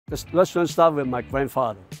The restaurant started with my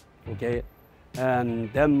grandfather, okay?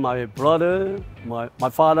 And then my brother, my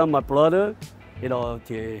father, my brother,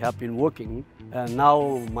 they have been working. And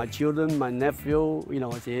now my children, my nephew,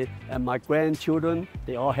 and my grandchildren,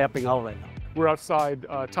 they all helping out right now. We're outside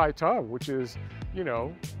Tai Tung, which is,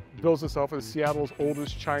 bills itself as Seattle's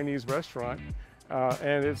oldest Chinese restaurant.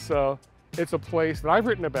 And it's a place that I've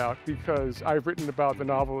written about because I've written about the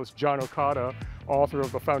novelist John Okada, author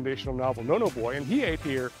of the foundational novel No No Boy, and he ate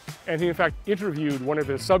here, and he in fact interviewed one of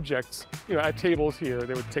his subjects, at tables here.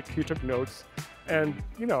 He took notes, and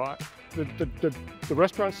the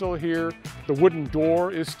restaurant's still here. The wooden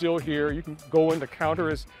door is still here. You can go in. The counter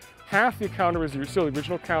is half the counter is still the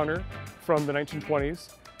original counter from the 1920s.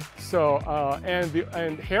 So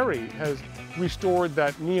and Harry has restored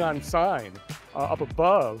that neon sign up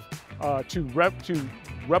above to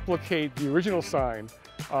replicate the original sign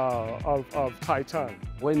of Tai Tung.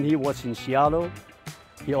 When he was in Seattle,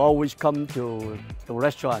 he always come to the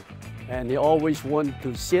restaurant, and he always want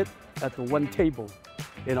to sit at the one table.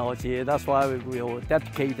 That's why we will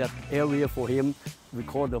dedicate that area for him. We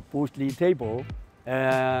call the Bruce Lee table,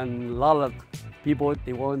 and a lot of people,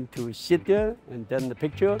 they want to sit there and then the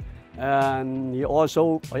picture. And I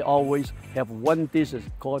always have one dish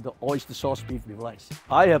called the oyster sauce beef with rice.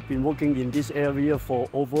 I have been working in this area for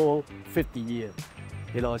over 50 years.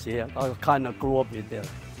 I kind of grew up in there.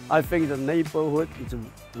 I think the neighborhood is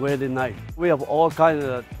really nice. We have all kinds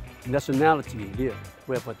of nationality here.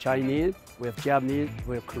 We have Chinese, we have Japanese,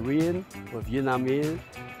 we have Korean, we have Vietnamese,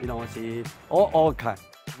 all kinds.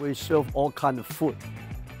 We serve all kinds of food.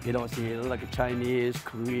 Like Chinese,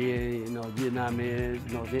 Korean,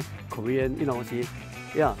 Vietnamese, Korean,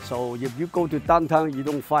 yeah. So if you go to downtown, you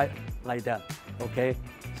don't find like that, okay?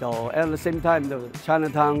 So at the same time, the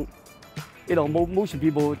Chinatown, most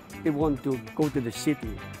people, they want to go to the city.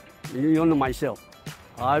 Myself,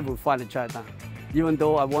 I will find a Chinatown. Even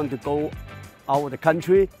though I want to go out of the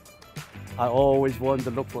country, I always want to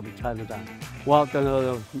look for the Chinatown. Well,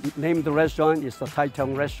 the name of the restaurant is the Tai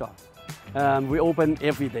Tung restaurant. And we open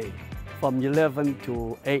every day from 11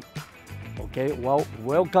 to 8. Okay, well,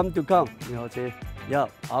 welcome to come. Yeah,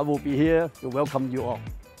 I will be here to welcome you all.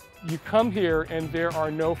 You come here and there are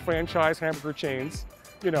no franchise hamburger chains.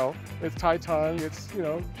 It's Tai Tung, it's,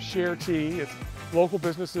 Share Tea, it's local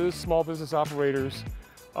businesses, small business operators.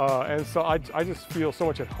 And so I just feel so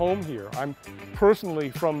much at home here. I'm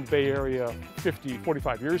personally from Bay Area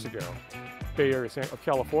 45 years ago, Bay Area of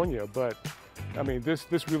California, but I mean, this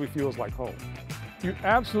really feels like home. You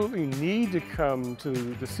absolutely need to come to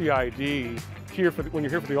the CID here when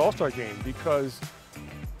you're here for the All-Star Game, because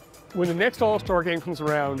when the next All-Star Game comes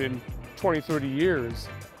around in 20, 30 years,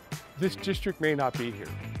 this district may not be here.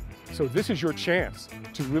 So this is your chance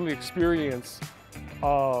to really experience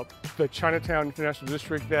the Chinatown International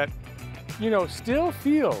District that, still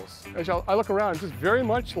feels, as I look around, just very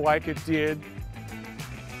much like it did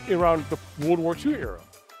around the World War II era.